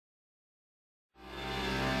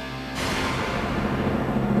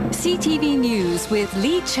CTV News with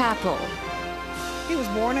Lee Chappell. He was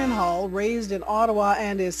born in Hull, raised in Ottawa,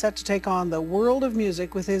 and is set to take on the world of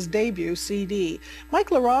music with his debut CD.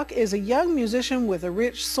 Mike Larock is a young musician with a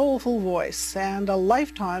rich, soulful voice and a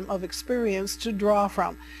lifetime of experience to draw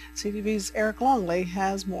from. CTV's Eric Longley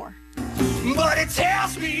has more. But it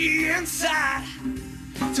tells me inside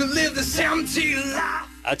to live this empty life.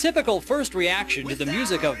 A typical first reaction to the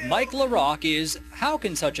music of Mike Larock is, how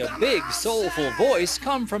can such a big, soulful voice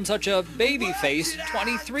come from such a baby-faced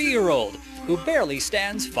 23-year-old who barely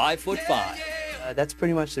stands 5'5"? That's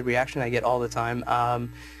pretty much the reaction I get all the time.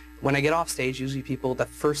 When I get off stage, usually people, the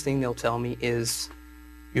first thing they'll tell me is,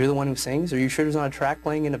 "You're the one who sings? Are you sure there's not a track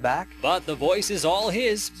playing in the back?" But the voice is all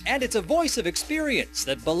his, and it's a voice of experience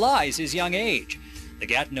that belies his young age. The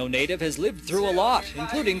Gatineau native has lived through a lot,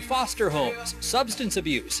 including foster homes, substance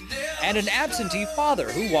abuse, and an absentee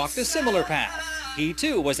father who walked a similar path. He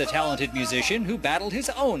too was a talented musician who battled his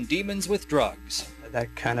own demons with drugs.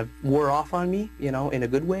 That kind of wore off on me, you know, in a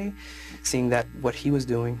good way, seeing that what he was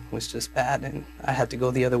doing was just bad, and I had to go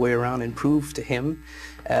the other way around and prove to him,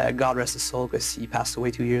 God rest his soul, because he passed away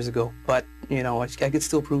 2 years ago, but, you know, I could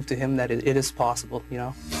still prove to him that it is possible, you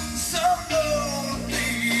know.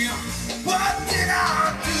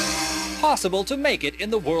 Possible to make it in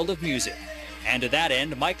the world of music. And to that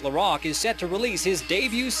end, Mike Larock is set to release his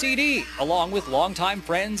debut CD, along with longtime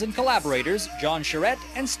friends and collaborators John Charette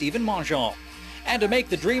and Stephen Mongeon. And to make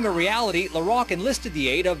the dream a reality, Larock enlisted the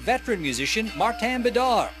aid of veteran musician Martin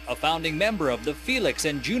Bedard, a founding member of the Felix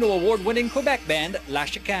and Juno Award-winning Quebec band La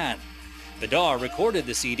Chicane. Bedard recorded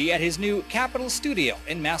the CD at his new Capitol studio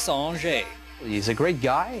in Masson-Angers. He's a great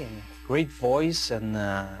guy and great voice, and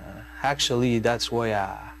actually that's why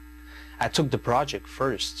I took the project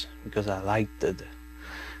first, because I liked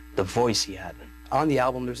the voice he had. On the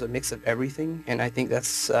album, there's a mix of everything, and I think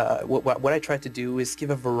that's what I tried to do is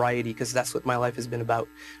give a variety, because that's what my life has been about,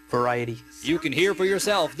 variety. You can hear for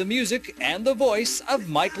yourself the music and the voice of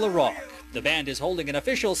Mike Larock. The band is holding an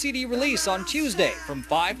official CD release on Tuesday from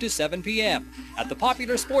 5 to 7 p.m. at the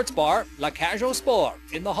popular sports bar La Cage au Sport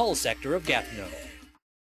in the Hull sector of Gatineau.